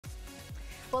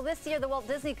Well, this year, the Walt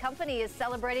Disney Company is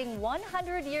celebrating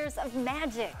 100 years of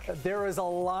magic. There is a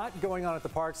lot going on at the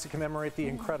parks to commemorate the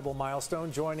incredible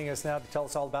milestone. Joining us now to tell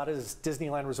us all about it is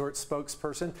Disneyland Resort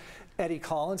spokesperson Eddie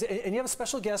Collins. And you have a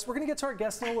special guest. We're going to get to our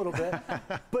guest in a little bit,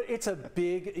 but it's a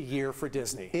big year for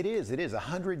Disney. It is.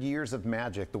 100 years of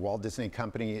magic. The Walt Disney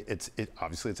Company,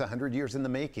 obviously it's 100 years in the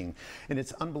making, and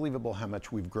it's unbelievable how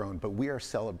much we've grown, but we are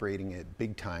celebrating it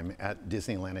big time at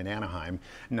Disneyland in Anaheim,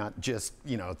 not just,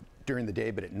 during the day,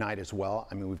 but at night as well.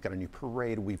 I mean, we've got a new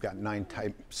parade, we've got 9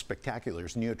 type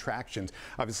spectaculars, new attractions.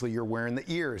 Obviously, you're wearing the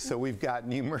ears, so we've got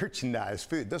new merchandise,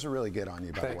 food. Those are really good on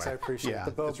you, by the way. Thanks, I appreciate it.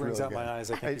 The bow brings out my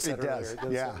eyes, I think you said earlier. It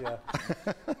does,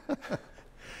 yeah.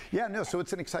 Yeah, no, so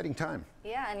it's an exciting time.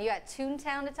 Yeah, and you got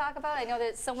Toontown to talk about. I know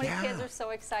that so many kids are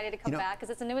so excited to come back because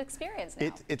it's a new experience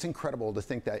now. It's incredible to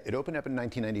think that it opened up in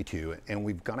 1992, and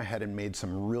we've gone ahead and made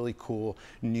some really cool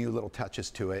new little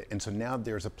touches to it. And so now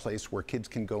there's a place where kids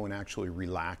can go and actually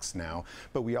relax now.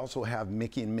 But we also have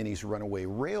Mickey and Minnie's Runaway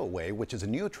Railway, which is a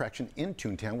new attraction in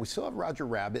Toontown. We still have Roger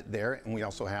Rabbit there, and we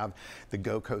also have the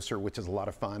Go Coaster, which is a lot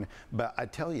of fun. But I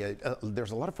tell you,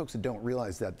 there's a lot of folks that don't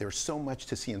realize that there's so much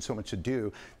to see and so much to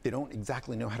do. They don't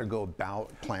exactly know how to go about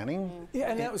planning.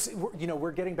 Yeah, and that was,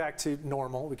 we're getting back to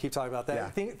normal. We keep talking about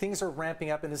that. Yeah. Things are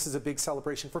ramping up, and this is a big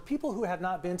celebration. For people who have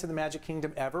not been to the Magic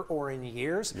Kingdom ever or in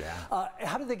years,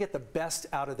 how do they get the best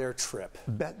out of their trip?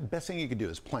 Best thing you can do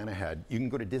is plan ahead. You can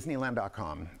go to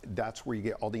Disneyland.com. That's where you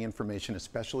get all the information,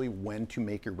 especially when to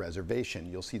make your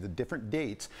reservation. You'll see the different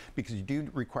dates because you do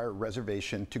require a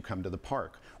reservation to come to the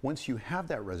park. Once you have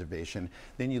that reservation,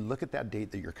 then you look at that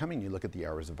date that you're coming, you look at the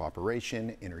hours of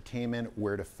operation, entertainment,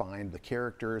 where to find the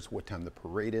characters, what time the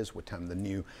parade is, what time the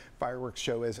new fireworks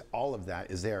show is, all of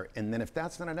that is there. And then if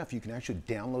that's not enough, you can actually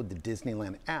download the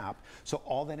Disneyland app. So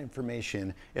all that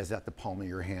information is at the palm of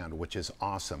your hand, which is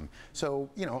awesome.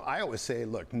 So, I always say,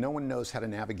 look, no one knows how to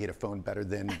navigate a phone better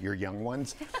than your young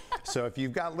ones. So if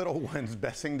you've got little ones,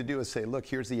 best thing to do is say, look,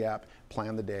 here's the app,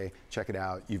 plan the day, check it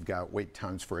out. You've got wait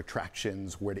times for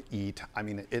attractions, where to eat. I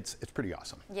mean, it's pretty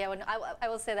awesome. Yeah, I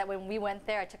will say that when we went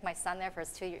there, I took my son there for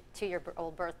his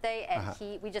two-year-old birthday,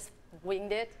 and we just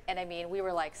winged it, and I mean, we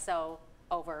were like so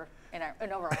over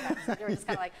our heads. We were just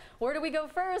kind of like, where do we go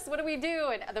first? What do we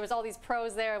do? And there was all these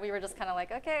pros there. We were just kind of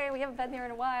like, okay, we haven't been here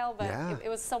in a while, but it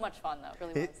was so much fun, though. It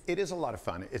really was. It is a lot of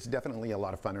fun. It's definitely a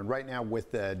lot of fun. And right now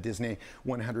with the Disney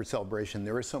 100 Celebration,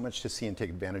 there is so much to see and take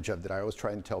advantage of that I always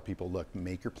try and tell people, look,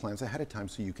 make your plans ahead of time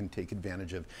so you can take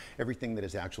advantage of everything that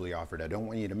is actually offered. I don't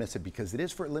want you to miss it because it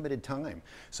is for a limited time.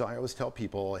 So I always tell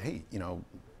people, hey,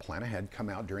 plan ahead, come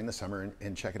out during the summer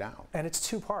and check it out. And it's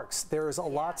 2 parks. There is a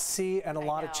lot to see and a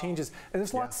lot of changes. And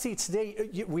there's a lot to see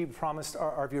today. We promised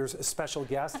our viewers a special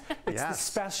guest. It's the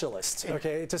specialist,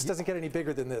 okay? It just doesn't get any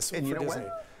bigger than this and for you know Disney.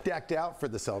 What? Decked out for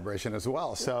the celebration as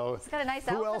well. So it's got a nice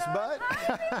who else outfit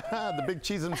but the big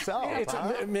cheese himself.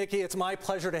 Mickey, it's my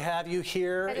pleasure to have you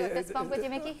here. Can I do a fist bump with you,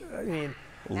 Mickey? I mean,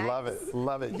 love it,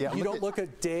 love it. Yeah, you don't look a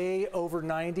day over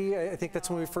 90. I think that's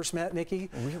when we first met, Mickey.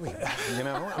 Really?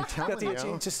 I'm telling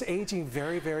you. Just aging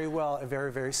very, very well and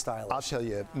very, very stylish. I'll tell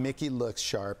you, Mickey looks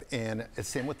sharp, and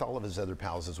same with all of his other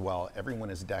pals as well. Everyone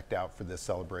is decked out for this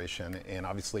celebration, and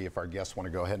obviously if our guests want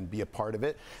to go ahead and be a part of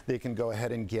it, they can go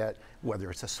ahead and get, whether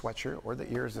it's a sweatshirt or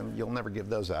the ears, and you'll never give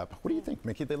those up. What do you think,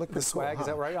 Mickey? They look pretty swag, cool, is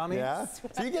that right, Ami? Yeah.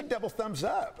 So you get double thumbs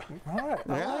up. All right.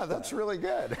 Yeah, that's really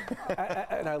good.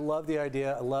 And I love the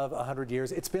idea. I love 100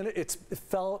 years. It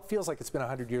feels like it's been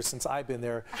 100 years since I've been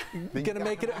there.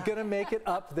 Gonna make it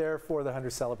up there for the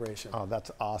 100 celebration. Oh,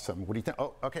 that's awesome. What do you think?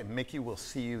 Oh, okay. Mickey, we'll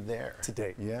see you there. It's a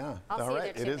date. Yeah. I'll see you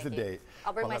there too, it is Mickey. a date.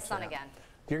 I'll bring my son again.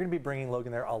 You're going to be bringing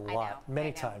Logan there a lot,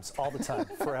 many times, all the time,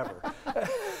 forever.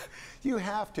 You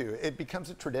have to. It becomes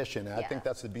a tradition. I think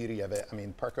that's the beauty of it. I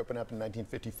mean, park opened up in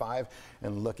 1955,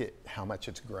 and look at how much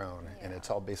it's grown. And it's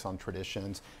all based on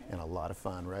traditions and a lot of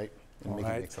fun, right? And Mickey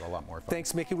makes it a lot more fun.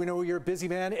 Thanks, Mickey. We know you're a busy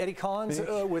man. Eddie Collins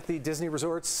with the Disney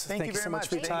Resorts. Thank you so much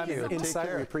for your time.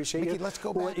 Insight. We appreciate Mickey, you. let's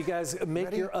go We'll back. let you guys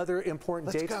make your other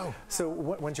important dates. Let's go. So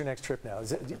when's your next trip now?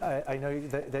 Is it, I know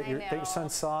that your son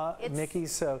saw Mickey,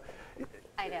 so...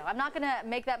 I know. I'm not going to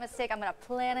make that mistake. I'm going to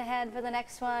plan ahead for the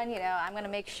next one. I'm going to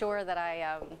make sure that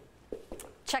I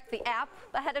check the app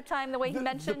ahead of time the way he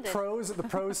mentioned. The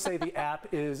pros say the app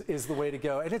is the way to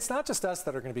go. And it's not just us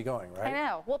that are going to be going, right? I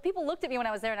know. Well, people looked at me when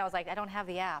I was there and I was like, I don't have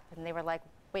the app. And they were like,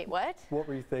 wait, what? What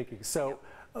were you thinking? So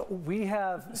we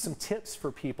have some tips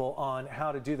for people on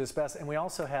how to do this best. And we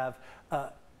also have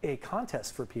a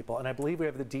contest for people, and I believe we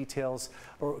have the details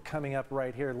coming up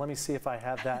right here. Let me see if I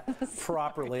have that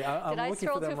properly. I'm looking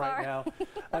for them right now.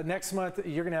 Next month,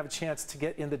 you're going to have a chance to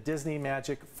get in the Disney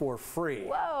Magic for free.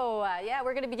 Whoa, yeah,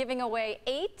 we're going to be giving away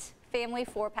 8 family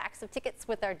 4 packs of tickets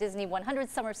with our Disney100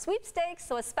 Summer Sweepstakes.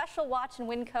 So a special watch and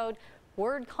win code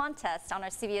word contest on our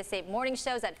CBS 8 morning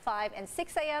shows at 5 and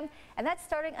 6 a.m. and that's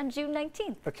starting on June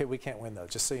 19th. Okay, we can't win though,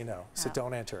 just so you know. So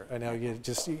don't enter. I know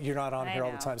you're not on here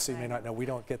all the time, so you may not know. We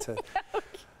don't get to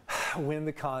win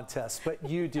the contest, but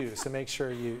you do. So make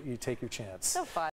sure you take your chance. So fun.